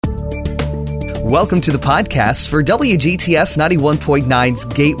Welcome to the podcast for WGTS 91.9's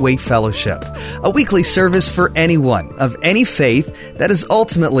Gateway Fellowship, a weekly service for anyone of any faith that is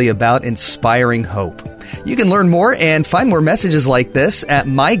ultimately about inspiring hope. You can learn more and find more messages like this at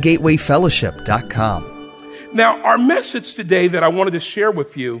mygatewayfellowship.com. Now, our message today that I wanted to share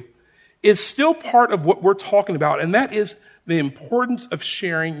with you is still part of what we're talking about, and that is the importance of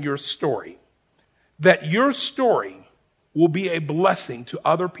sharing your story. That your story will be a blessing to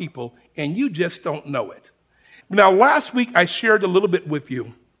other people, and you just don't know it. Now, last week I shared a little bit with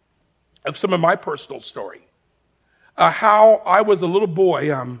you of some of my personal story. How I was a little boy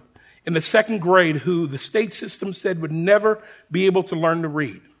in the second grade who the state system said would never be able to learn to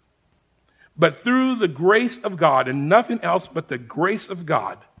read. But through the grace of God, and nothing else but the grace of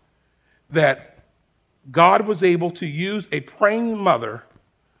God, that God was able to use a praying mother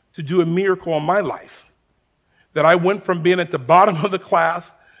to do a miracle in my life. That I went from being at the bottom of the class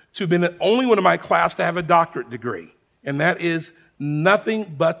to being the only one in my class to have a doctorate degree. And that is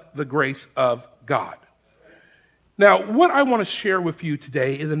nothing but the grace of God. Now, what I want to share with you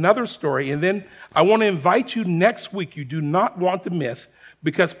today is another story, and then I want to invite you next week. You do not want to miss,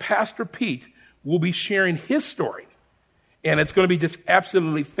 because Pastor Pete will be sharing his story. And it's going to be just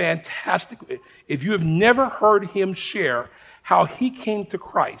absolutely fantastic. If you have never heard him share how he came to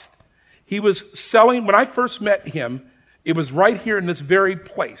Christ, he was selling, when I first met him, it was right here in this very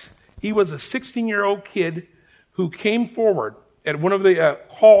place. He was a 16-year-old kid who came forward at one of the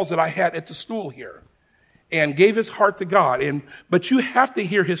calls that I had at the school here and gave his heart to God. But you have to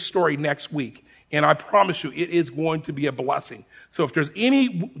hear his story next week. And I promise you, it is going to be a blessing. So if there's any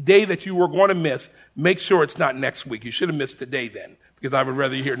day that you were going to miss, make sure it's not next week. You should have missed today then, because I would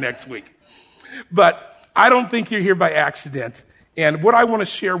rather you hear next week. But I don't think you're here by accident. And what I want to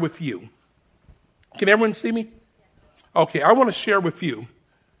share with you, can everyone see me? Okay, I want to share with you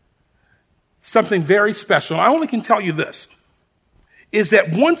something very special. I only can tell you this, is that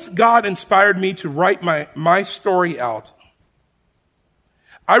once God inspired me to write my story out,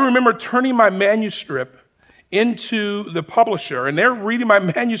 I remember turning my manuscript into the publisher, and they're reading my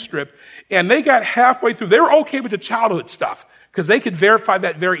manuscript, and they got halfway through. They were okay with the childhood stuff, because they could verify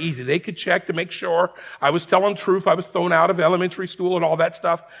that very easy. They could check to make sure I was telling the truth. I was thrown out of elementary school and all that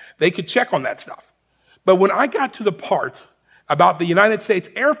stuff. They could check on that stuff. But when I got to the part about the United States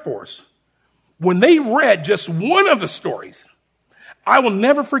Air Force, when they read just one of the stories, I will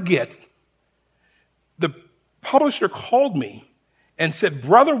never forget, the publisher called me and said,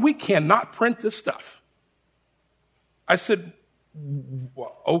 "Brother, we cannot print this stuff." I said,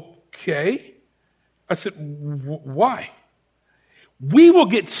 "Okay." I said, "Why?" "We will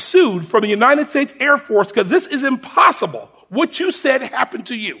get sued from the United States Air Force because this is impossible. What you said happened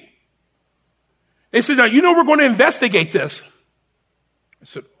to you." They said, "Now, you know we're going to investigate this." I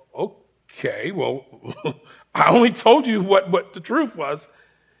said, "Okay, well, I only told you what the truth was."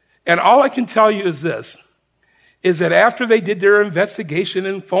 And all I can tell you is this, is that after they did their investigation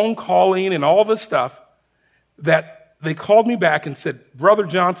and phone calling and all this stuff, that they called me back and said, "Brother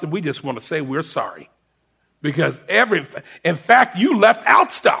Johnson, we just want to say we're sorry. Because in fact, you left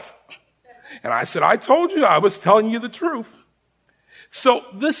out stuff." And I said, "I told you, I was telling you the truth." So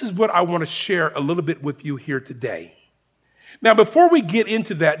this is what I want to share a little bit with you here today. Now, before we get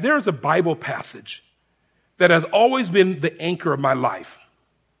into that, there's a Bible passage that has always been the anchor of my life.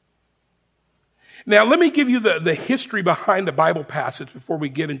 Now, let me give you the history behind the Bible passage before we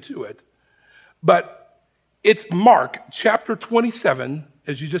get into it. But it's Mark chapter 27,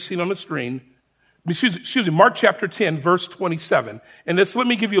 as you just seen on the screen. Excuse me, Mark chapter 10, verse 27. And let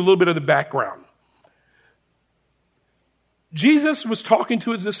me give you a little bit of the background. Jesus was talking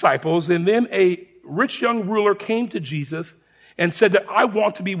to his disciples, and then a rich young ruler came to Jesus and said that, "I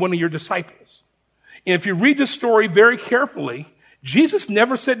want to be one of your disciples." And if you read the story very carefully, Jesus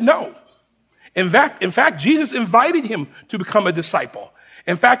never said no. In fact, Jesus invited him to become a disciple.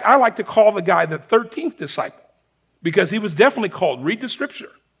 In fact, I like to call the guy the 13th disciple, because he was definitely called. Read the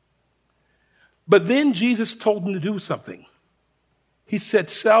scripture. But then Jesus told him to do something. He said,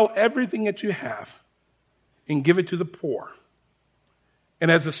 "Sell everything that you have and give it to the poor." And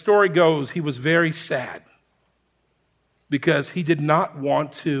as the story goes, he was very sad because he did not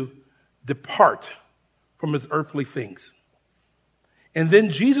want to depart from his earthly things. And then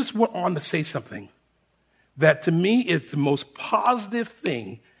Jesus went on to say something that to me is the most positive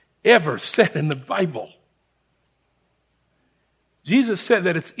thing ever said in the Bible. Jesus said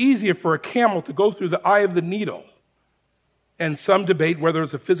that it's easier for a camel to go through the eye of the needle. And some debate whether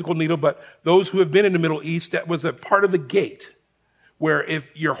it's a physical needle, but those who have been in the Middle East, that was a part of the gate where if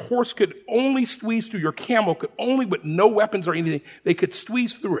your horse could only squeeze through, your camel could only, with no weapons or anything, they could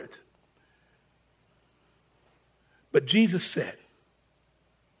squeeze through it. But Jesus said,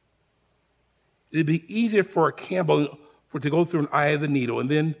 it'd be easier for a camel to go through an eye of the needle. And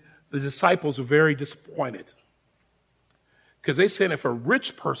then the disciples were very disappointed. Because they said if a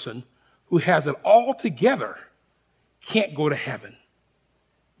rich person who has it all together can't go to heaven,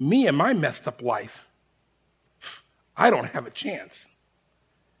 me and my messed up life, I don't have a chance.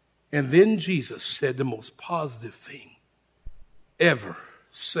 And then Jesus said the most positive thing ever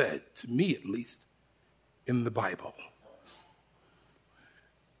said, to me at least, in the Bible.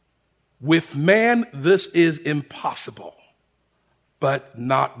 With man, this is impossible, but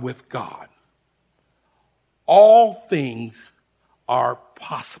not with God. All things are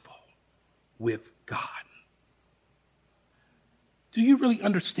possible with God. Do you really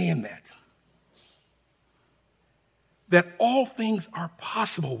understand that? That all things are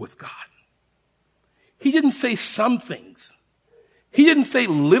possible with God. He didn't say some things. He didn't say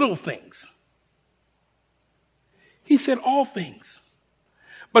little things. He said all things.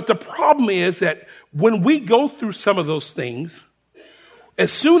 But the problem is that when we go through some of those things,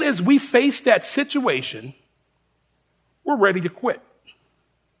 as soon as we face that situation, we're ready to quit.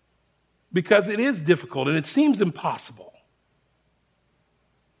 Because it is difficult and it seems impossible.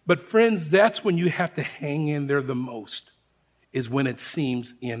 But friends, that's when you have to hang in there the most, is when it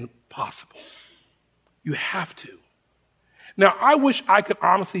seems impossible. You have to. Now, I wish I could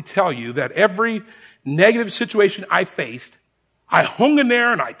honestly tell you that every negative situation I faced, I hung in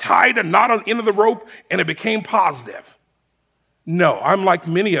there and I tied a knot on the end of the rope and it became positive. No, I'm like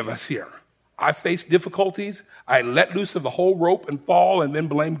many of us here. I faced difficulties. I let loose of the whole rope and fall and then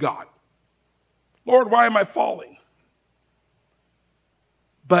blame God. Lord, why am I falling?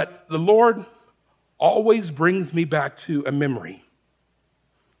 But the Lord always brings me back to a memory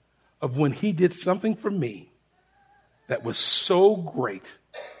of when he did something for me that was so great,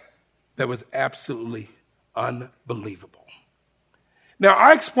 that was absolutely unbelievable. Now,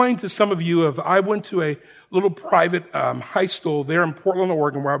 I explained to some of you I went to a little private high school there in Portland,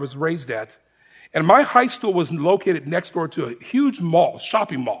 Oregon, where I was raised at. And my high school was located next door to a huge mall,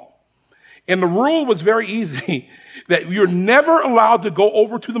 shopping mall. And the rule was very easy, that you're never allowed to go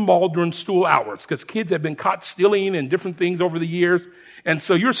over to the mall during school hours, because kids have been caught stealing and different things over the years. And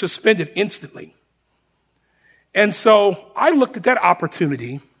so you're suspended instantly. And so I looked at that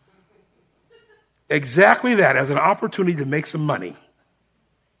opportunity, exactly that, as an opportunity to make some money.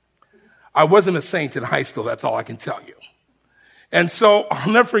 I wasn't a saint in high school, that's all I can tell you. And so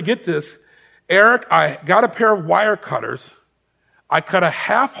I'll never forget this. Eric, I got a pair of wire cutters. I cut a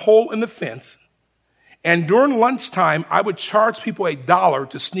half hole in the fence. And during lunchtime, I would charge people $1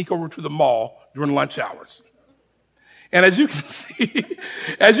 to sneak over to the mall during lunch hours. And as you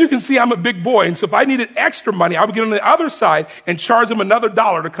can see, I'm a big boy. And so if I needed extra money, I would get on the other side and charge them another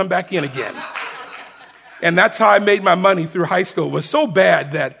 $1 to come back in again. And that's how I made my money through high school. It was so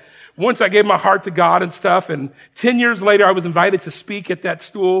bad that once I gave my heart to God and stuff, and 10 years later, I was invited to speak at that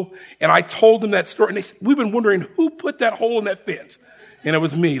school, and I told them that story, and they said, we've been wondering who put that hole in that fence. And it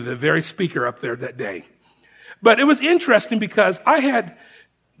was me, the very speaker up there that day. But it was interesting because I had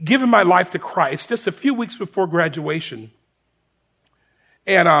given my life to Christ just a few weeks before graduation.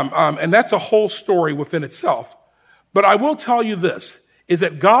 And that's a whole story within itself. But I will tell you this, is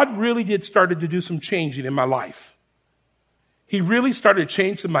that God really did started to do some changing in my life. He really started to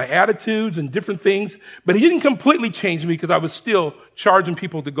change some of my attitudes and different things, but he didn't completely change me because I was still charging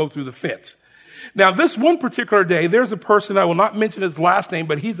people to go through the fence. Now, this one particular day, there's a person, I will not mention his last name,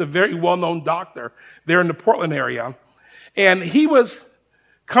 but he's a very well-known doctor there in the Portland area. And he was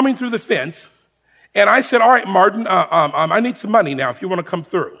coming through the fence, and I said, all right, Martin, I need some money now if you want to come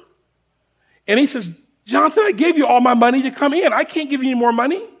through. And he says, Johnson, I gave you all my money to come in. I can't give you any more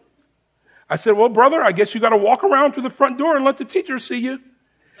money. I said, well, brother, I guess you got to walk around to the front door and let the teacher see you.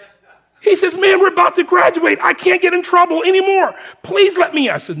 He says, man, we're about to graduate. I can't get in trouble anymore. Please let me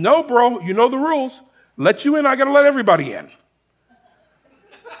in. I said, no, bro, you know the rules. Let you in, I got to let everybody in.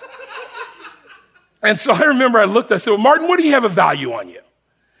 And so I remember I looked, I said, well, Martin, what do you have of value on you?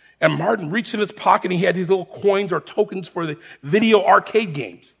 And Martin reached in his pocket and he had these little coins or tokens for the video arcade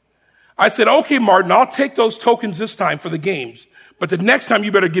games. I said, okay, Martin, I'll take those tokens this time for the games, but the next time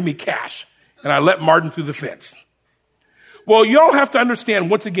you better give me cash. And I let Martin through the fence. Well, y'all have to understand,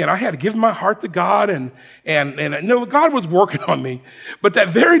 once again, I had to give my heart to God and God was working on me. But that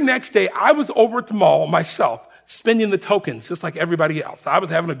very next day, I was over at the mall myself, spending the tokens just like everybody else. I was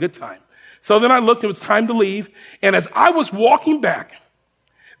having a good time. So then I looked, it was time to leave. And as I was walking back,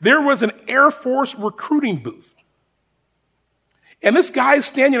 there was an Air Force recruiting booth. And this guy is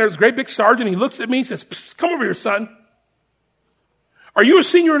standing there, this great big sergeant. He looks at me and says, come over here, son. Are you a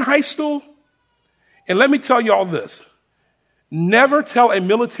senior in high school? And let me tell you all this. Never tell a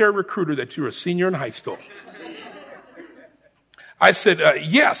military recruiter that you're a senior in high school. I said,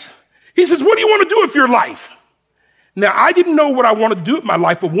 yes. He says, what do you want to do with your life? Now, I didn't know what I wanted to do with my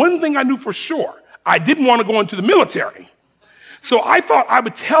life, but one thing I knew for sure, I didn't want to go into the military. So I thought I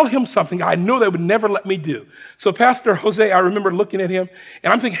would tell him something I know they would never let me do. So Pastor Jose, I remember looking at him,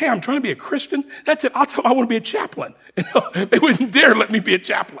 and I'm thinking, hey, I'm trying to be a Christian. That's it. I'll tell him I want to be a chaplain. They wouldn't dare let me be a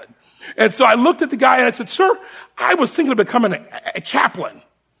chaplain. And so I looked at the guy and I said, sir, I was thinking of becoming a chaplain.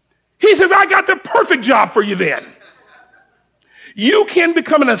 He says, I got the perfect job for you then. You can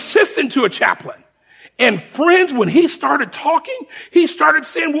become an assistant to a chaplain. And friends, when he started talking, he started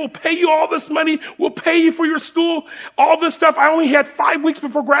saying, we'll pay you all this money. We'll pay you for your school, all this stuff. I only had 5 weeks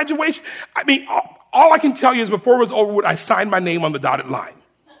before graduation. I mean, all I can tell you is before it was over, I signed my name on the dotted line.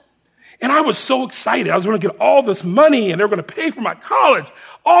 And I was so excited. I was going to get all this money and they were going to pay for my college,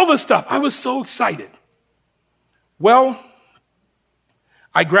 all this stuff. I was so excited. Well,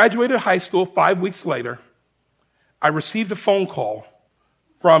 I graduated high school 5 weeks later. I received a phone call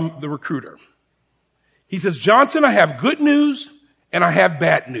from the recruiter. He says, Johnson, I have good news and I have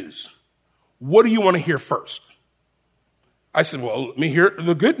bad news. What do you want to hear first? I said, well, let me hear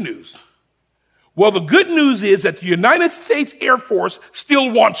the good news. Well, the good news is that the United States Air Force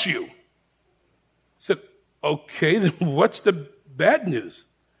still wants you. I said, okay, then what's the bad news?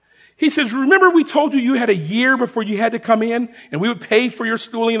 He says, remember we told you had a year before you had to come in and we would pay for your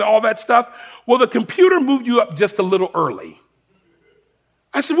schooling and all that stuff? Well, the computer moved you up just a little early.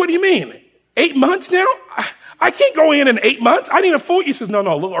 I said, what do you mean? 8 months now? I can't go in 8 months. I need a full. He says, no,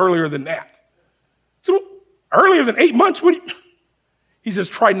 a little earlier than that. So earlier than 8 months? He says,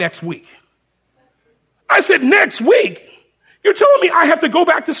 try next week. I said, next week? You're telling me I have to go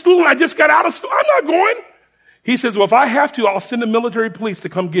back to school and I just got out of school? I'm not going. He says, well, if I have to, I'll send the military police to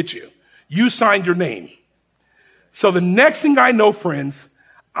come get you. You signed your name. So the next thing I know, friends,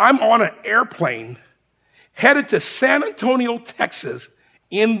 I'm on an airplane headed to San Antonio, Texas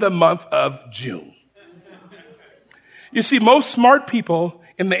in the month of June. You see, most smart people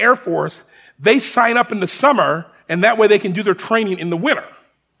in the Air Force, they sign up in the summer and that way they can do their training in the winter.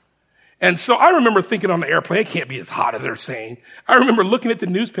 And so I remember thinking on the airplane, it can't be as hot as they're saying. I remember looking at the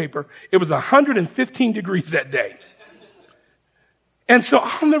newspaper. It was 115 degrees that day. And so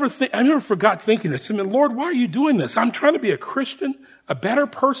I never forgot thinking this. I mean, Lord, why are you doing this? I'm trying to be a Christian, a better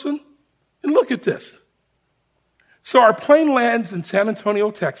person. And look at this. So our plane lands in San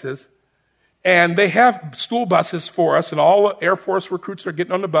Antonio, Texas, and they have school buses for us, and all the Air Force recruits are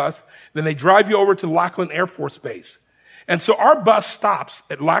getting on the bus. Then they drive you over to Lackland Air Force Base. And so our bus stops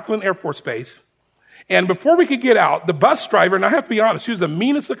at Lackland Air Force Base. And before we could get out, the bus driver, and I have to be honest, she was the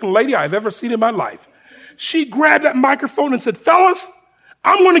meanest looking lady I've ever seen in my life. She grabbed that microphone and said, fellas,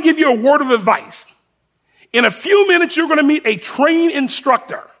 I'm going to give you a word of advice. In a few minutes, you're going to meet a training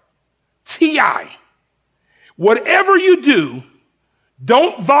instructor, TI. Whatever you do,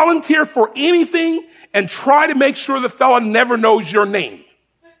 don't volunteer for anything and try to make sure the fella never knows your name.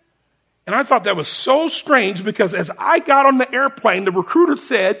 And I thought that was so strange because as I got on the airplane, the recruiter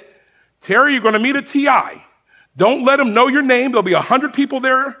said, Terry, you're going to meet a TI. Don't let them know your name. There'll be 100 people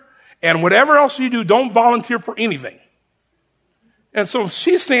there. And whatever else you do, don't volunteer for anything. And so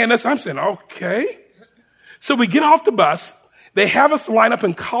she's saying this. I'm saying, okay. So we get off the bus. They have us line up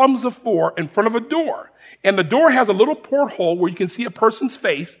in columns of 4 in front of a door. And the door has a little porthole where you can see a person's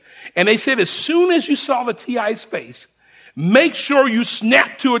face. And they said, as soon as you saw the TI's face, make sure you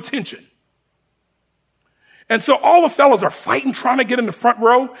snap to attention. And so all the fellas are fighting, trying to get in the front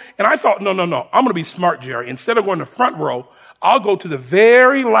row. And I thought, no. I'm going to be smart, Jerry. Instead of going to the front row, I'll go to the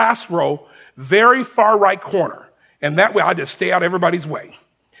very last row, very far right corner. And that way I'll just stay out everybody's way.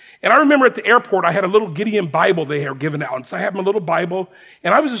 And I remember at the airport, I had a little Gideon Bible they had given out. And so I had my little Bible.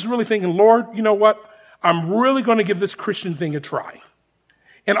 And I was just really thinking, Lord, you know what? I'm really going to give this Christian thing a try.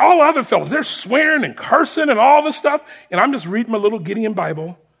 And all the other fellas, they're swearing and cursing and all this stuff. And I'm just reading my little Gideon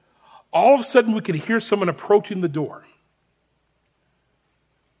Bible. All of a sudden, we could hear someone approaching the door.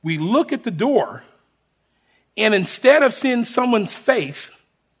 We look at the door, and instead of seeing someone's face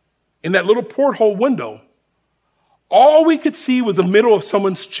in that little porthole window, all we could see was the middle of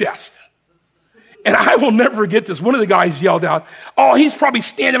someone's chest. And I will never forget this. One of the guys yelled out, oh, he's probably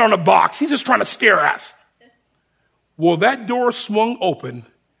standing on a box. He's just trying to scare us. Well, that door swung open,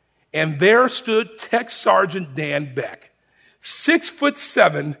 and there stood Tech Sergeant Dan Beck,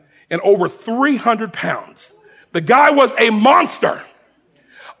 6'7" and over 300 pounds. The guy was a monster.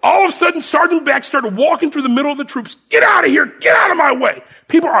 All of a sudden, Sergeant Beck started walking through the middle of the troops. Get out of here. Get out of my way.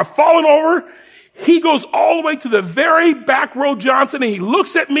 People are falling over. He goes all the way to the very back row, Johnson, and he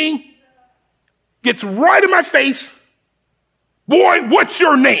looks at me. gets right in my face. Boy, what's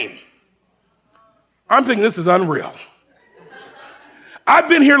your name? I'm thinking this is unreal. I've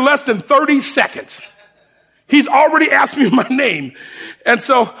been here less than 30 seconds. He's already asked me my name. And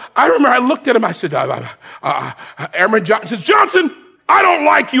so I remember I looked at him. I said, Airman Johnson. He says, Johnson, I don't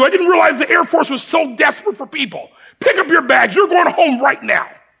like you. I didn't realize the Air Force was so desperate for people. Pick up your bags. You're going home right now.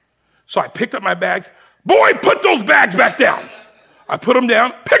 So I picked up my bags. Boy, put those bags back down. I put them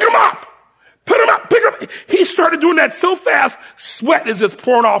down. Pick them up. Put them up. Pick them up. He started doing that so fast, sweat is just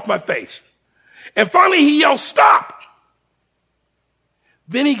pouring off my face. And finally he yells, stop.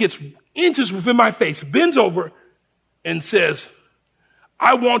 Then he gets inches within my face, bends over and says,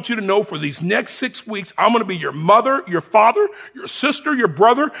 I want you to know for these next 6 weeks, I'm going to be your mother, your father, your sister, your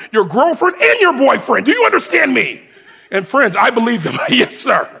brother, your girlfriend, and your boyfriend. Do you understand me? And friends, I believe him. Yes,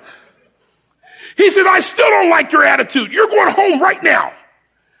 sir. He said, I still don't like your attitude. You're going home right now.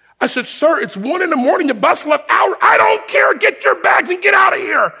 I said, sir, it's 1 a.m. The bus left out. I don't care. Get your bags and get out of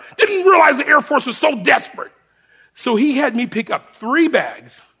here. Didn't realize the Air Force was so desperate. So he had me pick up 3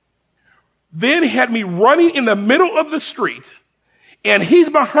 bags. Then he had me running in the middle of the street. And he's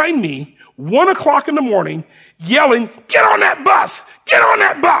behind me, 1 o'clock in the morning, yelling, get on that bus. Get on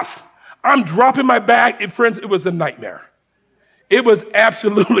that bus. I'm dropping my bag. And friends, it was a nightmare. It was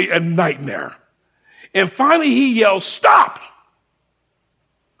absolutely a nightmare. And finally he yells, stop.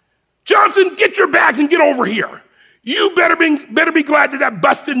 Johnson, get your bags and get over here. You better be glad that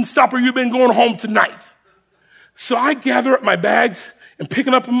bus didn't stop or you've been going home tonight. So I gather up my bags and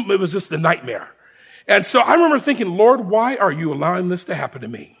picking up them, it was just a nightmare. And so I remember thinking, Lord, why are you allowing this to happen to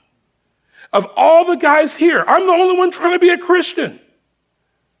me? Of all the guys here, I'm the only one trying to be a Christian.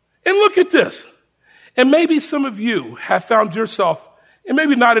 And look at this. And maybe some of you have found yourself, and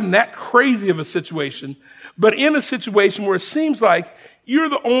maybe not in that crazy of a situation, but in a situation where it seems like you're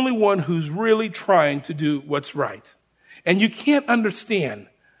the only one who's really trying to do what's right. And you can't understand,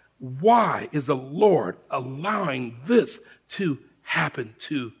 why is the Lord allowing this to happen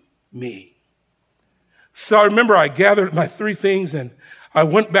to me? So I remember I gathered my 3 things and I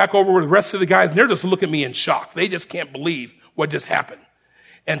went back over with the rest of the guys and they're just looking at me in shock. They just can't believe what just happened.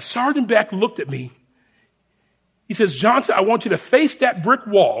 And Sergeant Beck looked at me. He says, Johnson, I want you to face that brick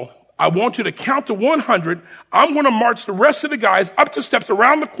wall. I want you to count to 100. I'm going to march the rest of the guys up the steps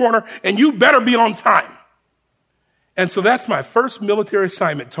around the corner, and you better be on time. And so that's my first military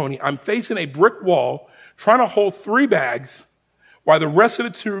assignment, Tony. I'm facing a brick wall, trying to hold 3 bags, while the rest of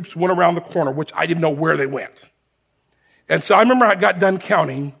the troops went around the corner, which I didn't know where they went. And so I remember I got done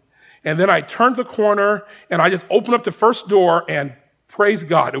counting, and then I turned the corner, and I just opened up the first door, and praise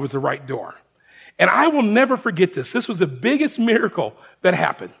God, it was the right door. And I will never forget this. This was the biggest miracle that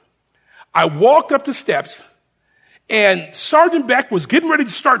happened. I walked up the steps, and Sergeant Beck was getting ready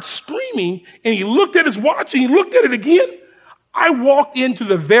to start screaming, and he looked at his watch, and he looked at it again. I walked into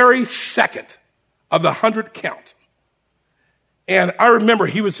the very second of the 100 count. And I remember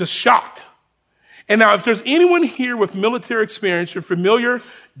he was just shocked. And now, if there's anyone here with military experience, you're familiar,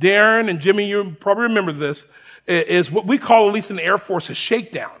 Darren and Jimmy, you probably remember this, is what we call, at least in the Air Force, a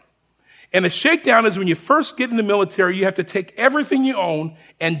shakedown. And a shakedown is when you first get in the military, you have to take everything you own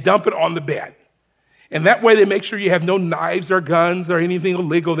and dump it on the bed. And that way they make sure you have no knives or guns or anything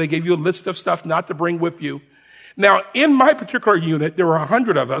illegal. They gave you a list of stuff not to bring with you. Now, in my particular unit, there were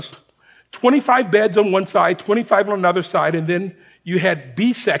 100 of us, 25 beds on one side, 25 on another side, and then you had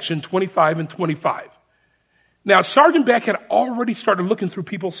B section, 25 and 25. Now, Sergeant Beck had already started looking through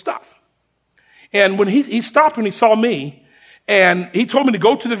people's stuff. And when he stopped when he saw me, and he told me to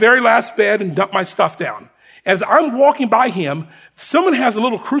go to the very last bed and dump my stuff down. As I'm walking by him, someone has a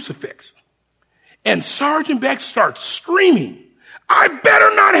little crucifix. And Sergeant Beck starts screaming, I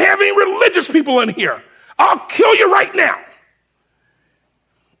better not have any religious people in here. I'll kill you right now.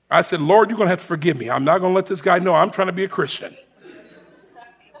 I said, Lord, you're going to have to forgive me. I'm not going to let this guy know I'm trying to be a Christian.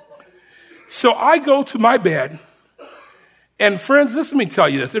 So I go to my bed. And friends, let me tell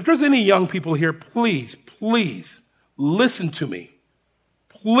you this. If there's any young people here, please, listen to me.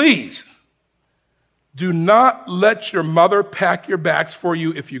 Please do not let your mother pack your bags for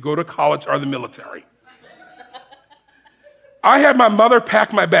you if you go to college or the military. I had my mother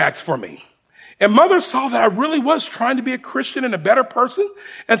pack my bags for me. And mother saw that I really was trying to be a Christian and a better person.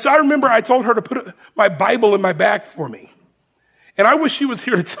 And so I remember I told her to put my Bible in my bag for me. And I wish she was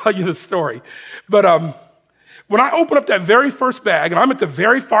here to tell you the story. But when I open up that very first bag, and I'm at the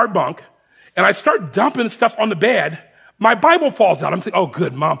very far bunk, and I start dumping stuff on the bed, my Bible falls out. I'm thinking, oh,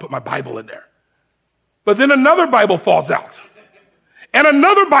 good, Mom put my Bible in there. But then another Bible falls out. And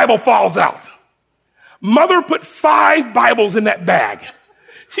another Bible falls out. Mother put 5 Bibles in that bag.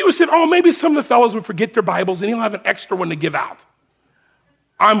 She was saying, oh, maybe some of the fellows would forget their Bibles and he'll have an extra one to give out.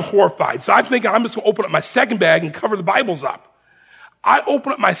 I'm horrified. So I think I'm just going to open up my second bag and cover the Bibles up. I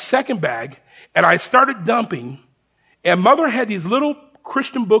opened up my second bag and I started dumping. And Mother had these little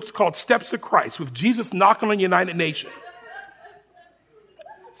Christian books called Steps of Christ with Jesus knocking on the United Nations.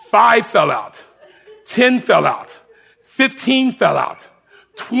 5 fell out. 10 fell out. 15 fell out.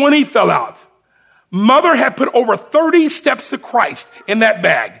 20 fell out. Mother had put over 30 Steps of Christ in that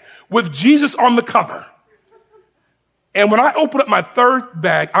bag with Jesus on the cover. And when I opened up my third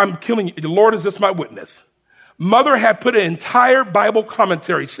bag, I'm killing you. The Lord is just my witness. Mother had put an entire Bible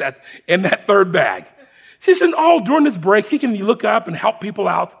commentary set in that third bag. She said, oh, during this break, he can look up and help people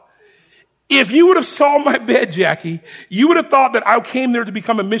out. If you would have saw my bed, Jackie, you would have thought that I came there to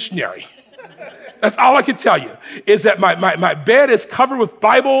become a missionary. That's all I can tell you, is that my bed is covered with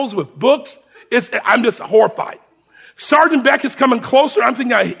Bibles, with books. I'm just horrified. Sergeant Beck is coming closer. I'm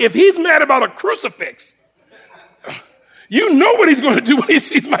thinking, if he's mad about a crucifix, you know what he's going to do when he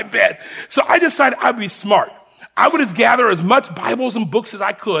sees my bed. So I decided I'd be smart. I would just gather as much Bibles and books as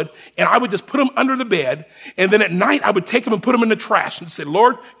I could, and I would just put them under the bed. And then at night, I would take them and put them in the trash and say,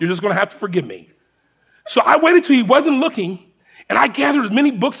 Lord, you're just going to have to forgive me. So I waited till he wasn't looking, and I gathered as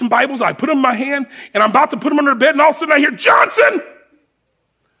many books and Bibles. I put them in my hand, and I'm about to put them under the bed, and all of a sudden I hear, Johnson!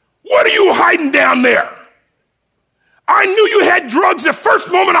 What are you hiding down there? I knew you had drugs the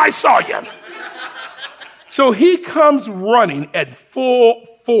first moment I saw you. So he comes running at full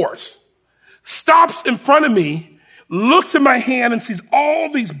force, stops in front of me, looks at my hand and sees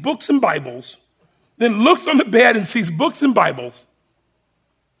all these books and Bibles, then looks on the bed and sees books and Bibles.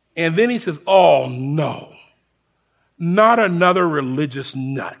 And then he says, oh no, not another religious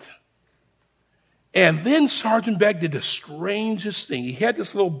nut. And then Sergeant Beck did the strangest thing. He had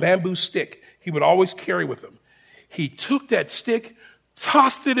this little bamboo stick he would always carry with him. He took that stick,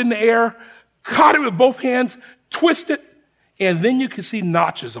 tossed it in the air, caught it with both hands, twisted it, and then you could see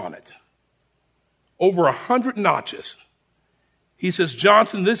notches on it. Over 100 notches. He says,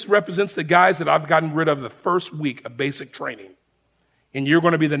 Johnson, this represents the guys that I've gotten rid of the first week of basic training. And you're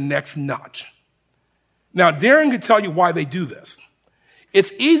going to be the next notch. Now, Darren could tell you why they do this.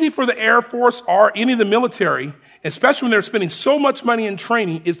 It's easy for the Air Force or any of the military, especially when they're spending so much money in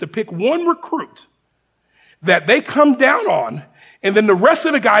training, is to pick one recruit that they come down on, and then the rest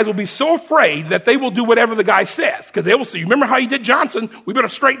of the guys will be so afraid that they will do whatever the guy says. Because they will say, remember how you did Johnson? We better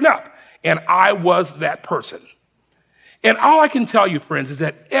straighten up. And I was that person. And all I can tell you, friends, is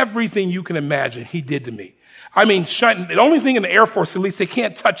that everything you can imagine he did to me. I mean, the only thing in the Air Force, at least, they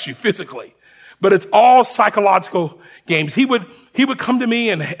can't touch you physically. But it's all psychological games. He would come to me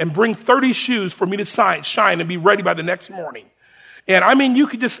and bring 30 shoes for me to shine and be ready by the next morning. And I mean,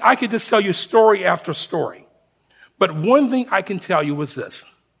 I could just tell you story after story. But one thing I can tell you was this,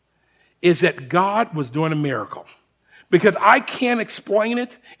 is that God was doing a miracle. Because I can't explain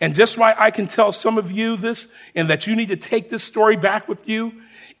it, and just why I can tell some of you this, and that you need to take this story back with you,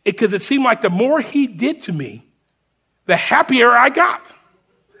 because it seemed like the more he did to me, the happier I got.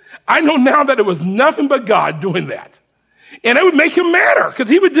 I know now that it was nothing but God doing that. And it would make him madder, because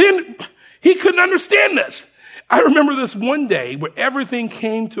he couldn't understand this. I remember this one day where everything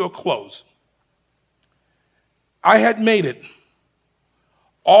came to a close. I had made it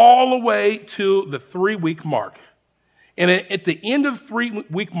all the way to the 3-week mark. And at the end of the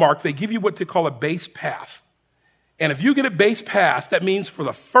 3-week mark, they give you what they call a base pass. And if you get a base pass, that means for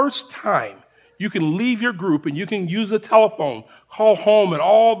the first time, you can leave your group and you can use the telephone, call home, and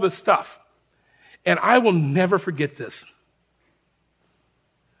all this stuff. And I will never forget this.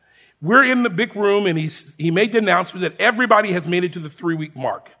 We're in the big room, and he made the announcement that everybody has made it to the 3-week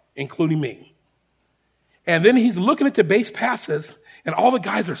mark, including me. And then he's looking at the base passes, and all the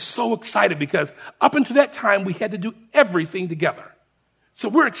guys are so excited because up until that time, we had to do everything together. So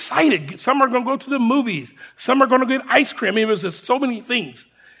we're excited. Some are going to go to the movies. Some are going to get ice cream. I mean, it was just so many things.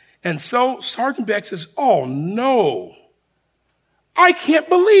 And so Sergeant Beck says, oh, no, I can't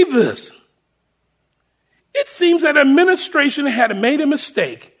believe this. It seems that administration had made a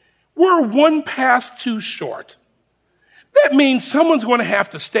mistake. We're one pass too short. That means someone's going to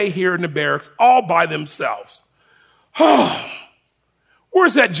have to stay here in the barracks all by themselves. Oh,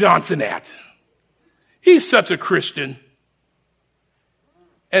 where's that Johnson at? He's such a Christian.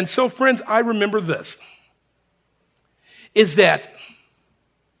 And so, friends, I remember this, is that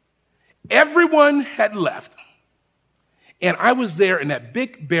everyone had left, and I was there in that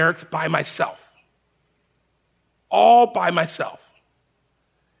big barracks by myself, all by myself.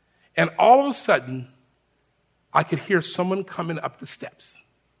 And all of a sudden, I could hear someone coming up the steps.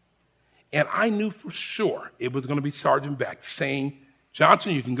 And I knew for sure it was going to be Sergeant Beck saying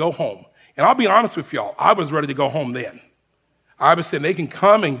Johnson, you can go home. And I'll be honest with y'all, I was ready to go home then. I was saying they can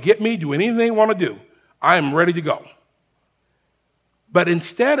come and get me, do anything they want to do. I am ready to go. But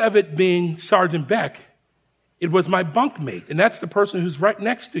instead of it being Sergeant Beck, it was my bunkmate, and that's the person who's right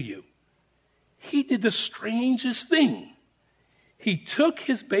next to you. He did the strangest thing. He took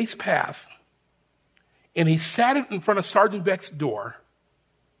his base pass, and he sat it in front of Sergeant Beck's door,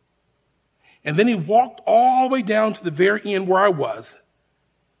 and then he walked all the way down to the very end where I was,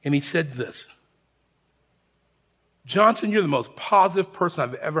 and he said this, Johnson, you're the most positive person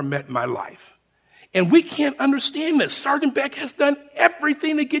I've ever met in my life. And we can't understand this. Sergeant Beck has done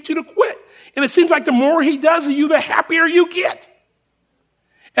everything to get you to quit. And it seems like the more he does of you, the happier you get.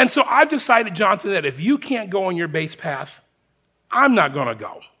 And so I've decided, Johnson, that if you can't go on your base pass, I'm not going to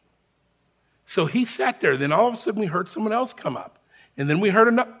go. So he sat there. Then all of a sudden we heard someone else come up. And then we heard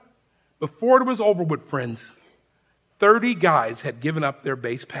another. Before it was over with, friends, 30 guys had given up their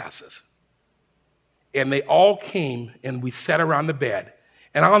base passes. And they all came and we sat around the bed.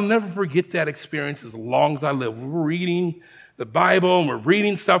 And I'll never forget that experience as long as I live. We're reading the Bible and we're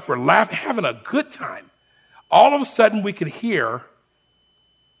reading stuff. We're laughing, having a good time. All of a sudden we could hear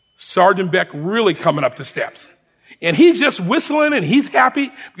Sergeant Beck really coming up the steps. And he's just whistling and he's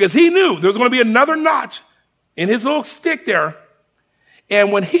happy because he knew there was going to be another notch in his little stick there.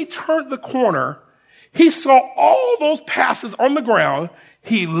 And when he turned the corner, he saw all those passes on the ground.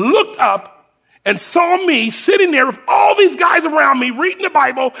 He looked up and saw me sitting there with all these guys around me reading the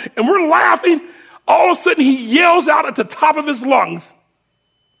Bible, and we're laughing. All of a sudden, he yells out at the top of his lungs,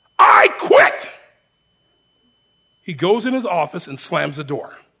 I quit! He goes in his office and slams the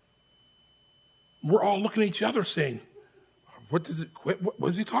door. We're all looking at each other saying, what does it quit? What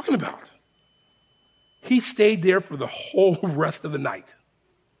is he talking about? He stayed there for the whole rest of the night.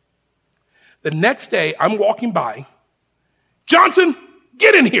 The next day, I'm walking by. Johnson,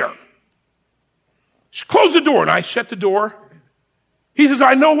 get in here. Close the door, and I shut the door. He says,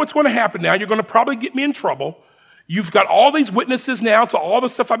 I know what's going to happen now. You're going to probably get me in trouble. You've got all these witnesses now to all the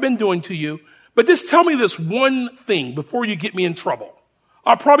stuff I've been doing to you. But just tell me this one thing before you get me in trouble.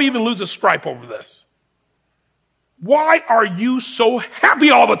 I'll probably even lose a stripe over this. Why are you so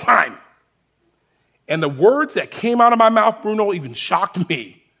happy all the time? And the words that came out of my mouth, Bruno, even shocked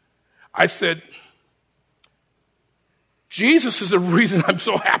me. I said, Jesus is the reason I'm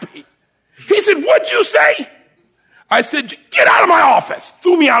so happy. He said, what'd you say? I said, get out of my office.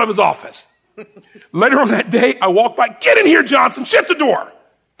 Threw me out of his office. Later on that day, I walked by, get in here, Johnson, shut the door.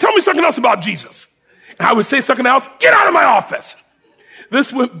 Tell me something else about Jesus. And I would say something else, get out of my office.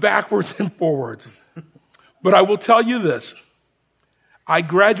 This went backwards and forwards. But I will tell you this. I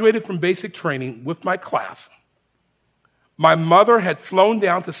graduated from basic training with my class. My mother had flown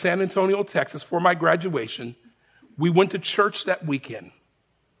down to San Antonio, Texas for my graduation. We went to church that weekend.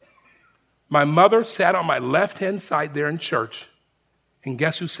 My mother sat on my left-hand side there in church, and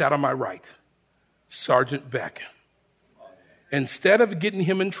guess who sat on my right? Sergeant Beck. Instead of getting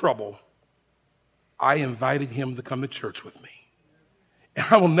him in trouble, I invited him to come to church with me. And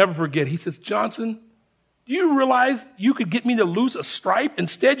I will never forget, he says, Johnson, do you realize you could get me to lose a stripe?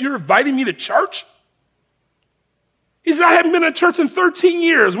 Instead, you're inviting me to church? He said, I haven't been to church in 13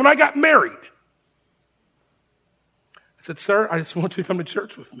 years when I got married. I said, sir, I just want you to come to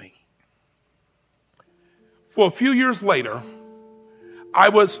church with me. For a few years later, I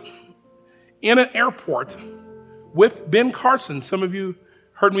was in an airport with Ben Carson. Some of you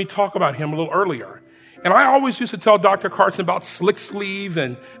heard me talk about him a little earlier. And I always used to tell Dr. Carson about slick sleeve,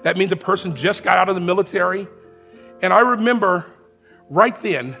 and that means a person just got out of the military. And I remember right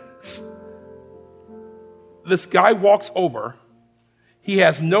then, this guy walks over. He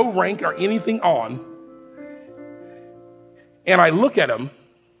has no rank or anything on. And I look at him,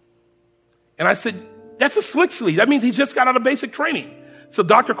 and I said, that's a slick sleeve. That means he's just got out of basic training. So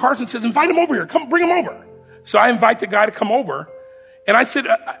Dr. Carson says, invite him over here. Come, bring him over. So I invite the guy to come over. And I said,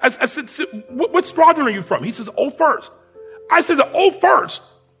 what squadron are you from? He says, 01st. I said, the 01st?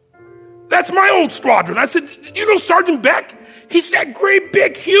 That's my old squadron. I said, did you know Sergeant Beck? He's that great,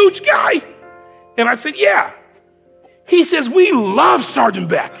 big, huge guy. And I said, yeah. He says, we love Sergeant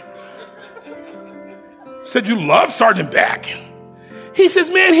Beck. I said, you love Sergeant Beck? He says,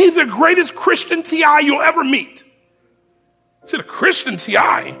 man, he's the greatest Christian TI you'll ever meet. I said, a Christian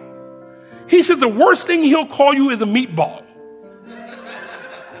TI? He says, the worst thing he'll call you is a meatball.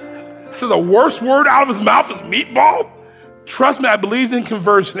 I said, the worst word out of his mouth is meatball? Trust me, I believed in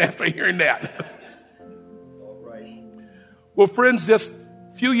conversion after hearing that. Well, friends, just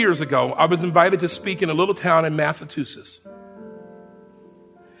a few years ago, I was invited to speak in a little town in Massachusetts.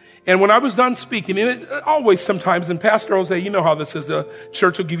 And when I was done speaking, and it always sometimes, and Pastor Jose, you know how this is, the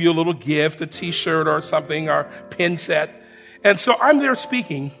church will give you a little gift, a t-shirt or something, or pin set. And so I'm there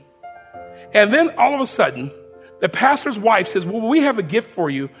speaking, and then all of a sudden, the pastor's wife says, well, we have a gift for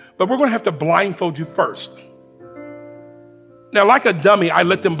you, but we're going to have to blindfold you first. Now, like a dummy, I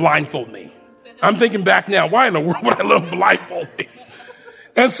let them blindfold me. I'm thinking back now, why in the world would I let them blindfold me?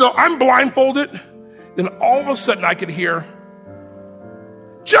 And so I'm blindfolded, then all of a sudden I could hear,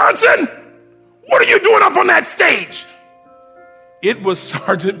 Johnson, what are you doing up on that stage? It was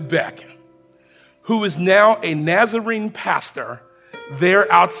Sergeant Beck, who is now a Nazarene pastor there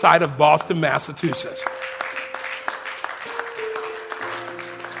outside of Boston, Massachusetts.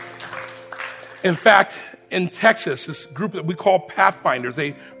 In fact, in Texas, this group that we call Pathfinders,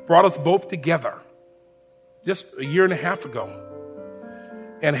 they brought us both together just a year and a half ago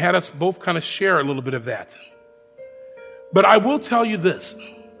and had us both kind of share a little bit of that. But I will tell you this.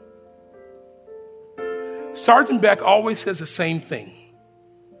 Sergeant Beck always says the same thing,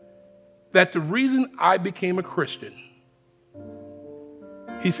 that the reason I became a Christian,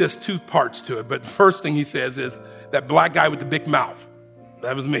 he says two parts to it, but the first thing he says is that black guy with the big mouth.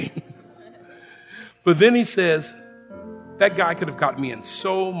 That was me. But then he says, that guy could have got me in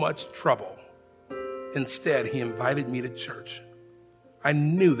so much trouble. Instead, he invited me to church. I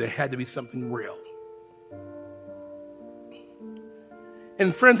knew there had to be something real.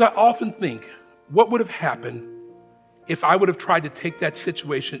 And friends, I often think, what would have happened if I would have tried to take that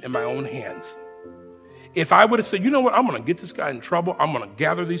situation in my own hands? If I would have said, you know what, I'm going to get this guy in trouble. I'm going to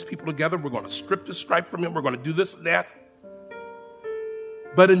gather these people together. We're going to strip the stripe from him. We're going to do this and that.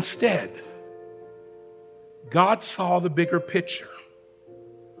 But instead, God saw the bigger picture.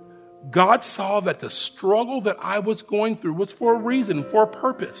 God saw that the struggle that I was going through was for a reason, for a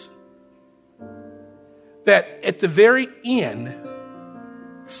purpose. That at the very end,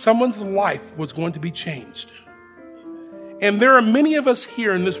 someone's life was going to be changed. And there are many of us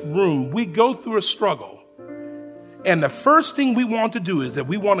here in this room, we go through a struggle. And the first thing we want to do is that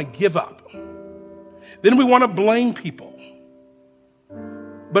we want to give up. Then we want to blame people.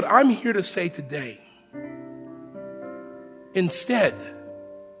 But I'm here to say today, instead,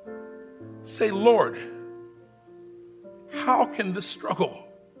 say, Lord, how can this struggle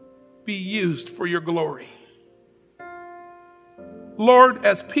be used for your glory? Lord,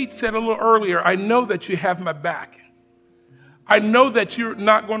 as Pete said a little earlier, I know that you have my back. I know that you're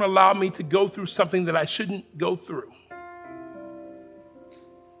not going to allow me to go through something that I shouldn't go through.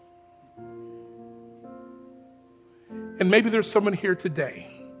 And maybe there's someone here today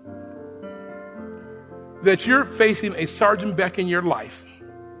that you're facing a Sergeant Beck in your life.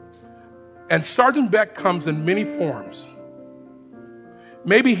 And Sergeant Beck comes in many forms.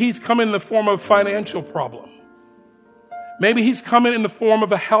 Maybe he's coming in the form of a financial problem. Maybe he's coming in the form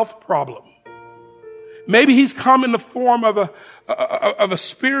of a health problem. Maybe he's come in the form of a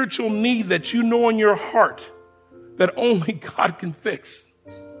spiritual need that you know in your heart that only God can fix.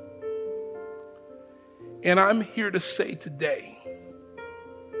 And I'm here to say today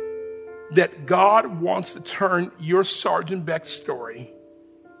that God wants to turn your Sergeant Beck story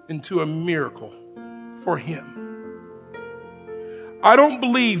into a miracle for him. I don't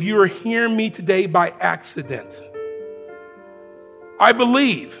believe you are hearing me today by accident. I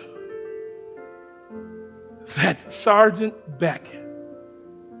believe that Sergeant Beck,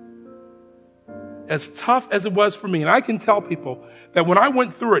 as tough as it was for me, and I can tell people that when I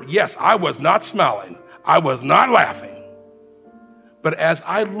went through it, yes, I was not smiling. I was not laughing. But as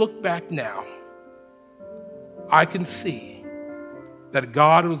I look back now, I can see that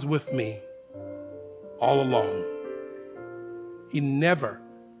God was with me all along. He never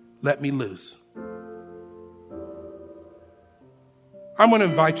let me lose. I'm going to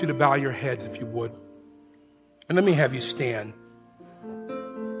invite you to bow your heads if you would. And let me have you stand.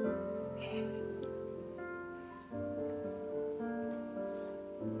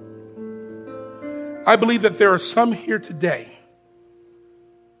 I believe that there are some here today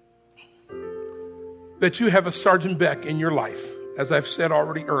that you have a Sergeant Beck in your life, as I've said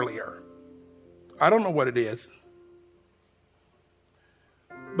already earlier. I don't know what it is,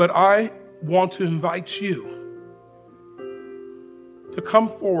 but I want to invite you to come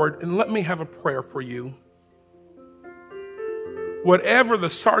forward and let me have a prayer for you. Whatever the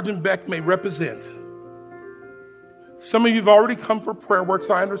Sergeant Beck may represent. Some of you have already come for prayer work,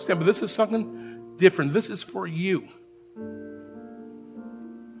 so I understand, but this is something different. This is for you.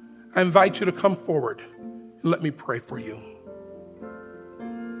 I invite you to come forward and let me pray for you.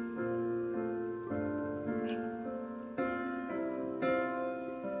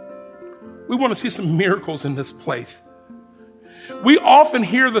 We want to see some miracles in this place. We often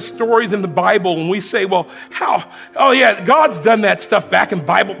hear the stories in the Bible and we say, well, oh yeah, God's done that stuff back in the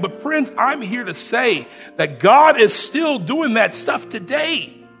Bible. But friends, I'm here to say that God is still doing that stuff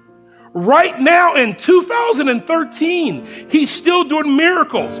today. Right now in 2013, He's still doing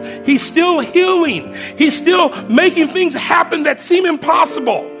miracles. He's still healing. He's still making things happen that seem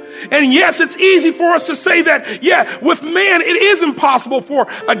impossible. And yes, it's easy for us to say that, yeah, with man, it is impossible for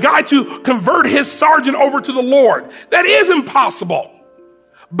a guy to convert his sergeant over to the Lord. That is impossible.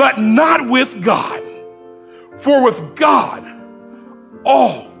 But not with God. For with God,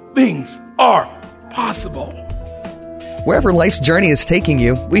 all things are possible. Wherever life's journey is taking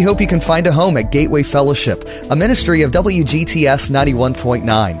you, we hope you can find a home at Gateway Fellowship, a ministry of WGTS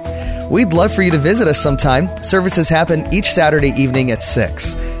 91.9. We'd love for you to visit us sometime. Services happen each Saturday evening at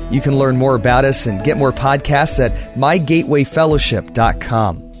 6. You can learn more about us and get more podcasts at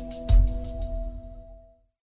mygatewayfellowship.com.